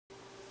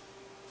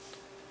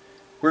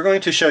We're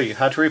going to show you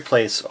how to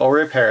replace or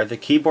repair the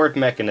keyboard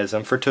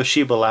mechanism for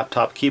Toshiba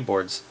laptop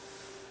keyboards.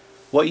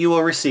 What you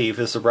will receive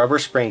is the rubber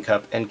spring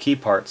cup and key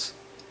parts.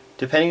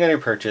 Depending on your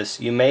purchase,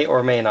 you may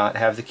or may not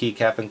have the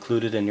keycap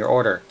included in your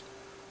order.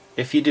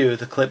 If you do,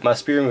 the clip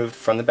must be removed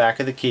from the back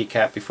of the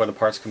keycap before the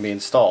parts can be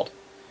installed.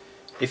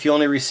 If you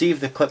only receive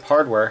the clip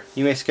hardware,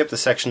 you may skip the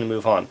section and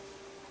move on.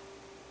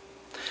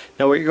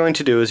 Now what you're going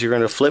to do is you're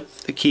going to flip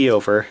the key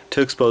over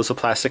to expose the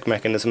plastic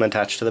mechanism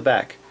attached to the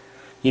back.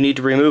 You need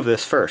to remove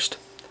this first.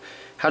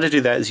 How to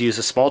do that is use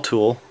a small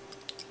tool,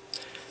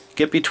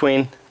 get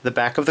between the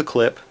back of the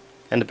clip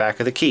and the back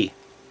of the key.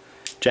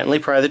 Gently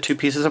pry the two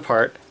pieces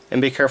apart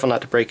and be careful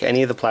not to break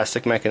any of the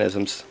plastic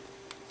mechanisms.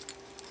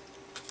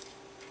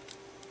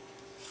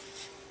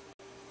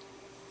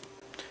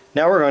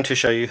 Now we're going to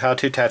show you how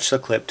to attach the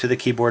clip to the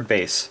keyboard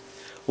base.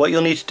 What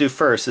you'll need to do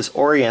first is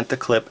orient the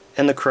clip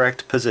in the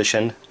correct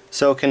position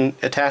so it can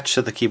attach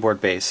to the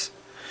keyboard base.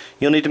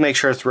 You'll need to make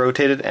sure it's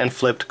rotated and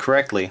flipped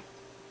correctly.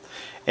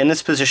 In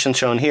this position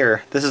shown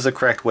here, this is the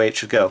correct way it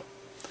should go.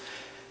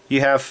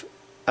 You have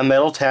a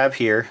metal tab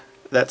here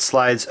that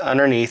slides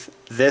underneath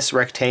this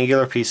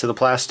rectangular piece of the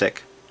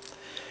plastic.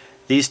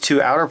 These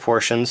two outer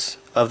portions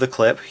of the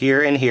clip,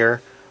 here and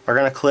here, are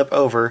going to clip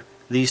over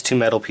these two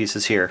metal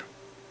pieces here.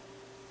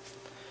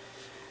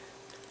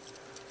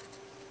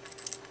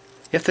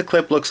 If the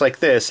clip looks like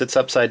this, it's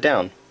upside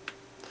down.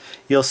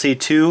 You'll see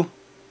two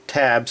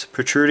tabs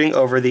protruding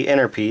over the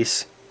inner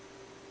piece,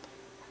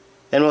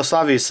 and most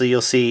obviously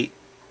you'll see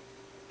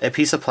a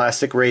piece of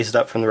plastic raised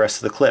up from the rest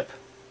of the clip.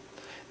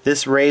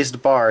 This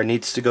raised bar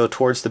needs to go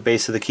towards the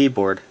base of the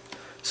keyboard,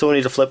 so we'll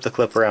need to flip the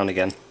clip around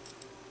again.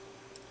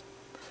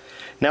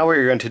 Now what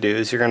you're going to do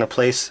is you're going to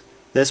place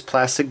this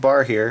plastic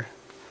bar here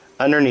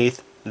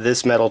underneath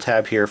this metal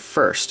tab here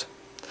first.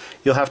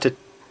 You'll have to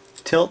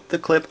tilt the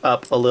clip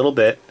up a little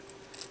bit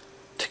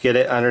to get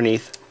it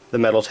underneath the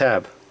metal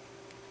tab.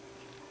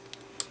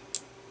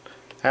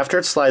 After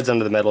it slides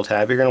under the metal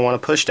tab, you're going to want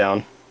to push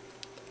down.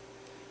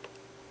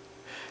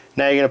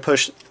 Now you're going to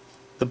push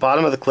the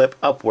bottom of the clip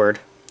upward,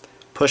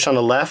 push on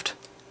the left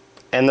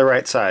and the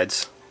right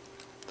sides.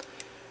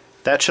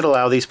 That should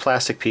allow these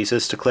plastic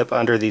pieces to clip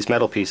under these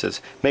metal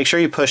pieces. Make sure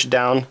you push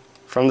down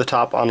from the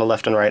top on the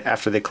left and right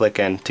after they click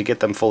in to get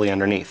them fully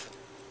underneath.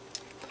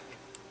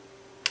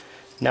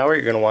 Now what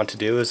you're going to want to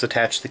do is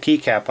attach the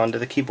keycap onto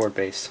the keyboard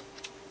base.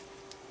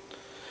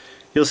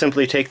 You'll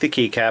simply take the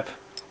keycap,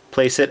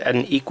 place it at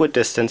an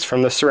equidistance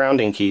from the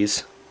surrounding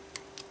keys,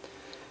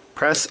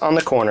 press on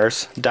the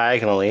corners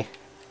diagonally,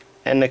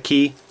 and the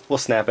key will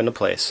snap into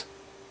place.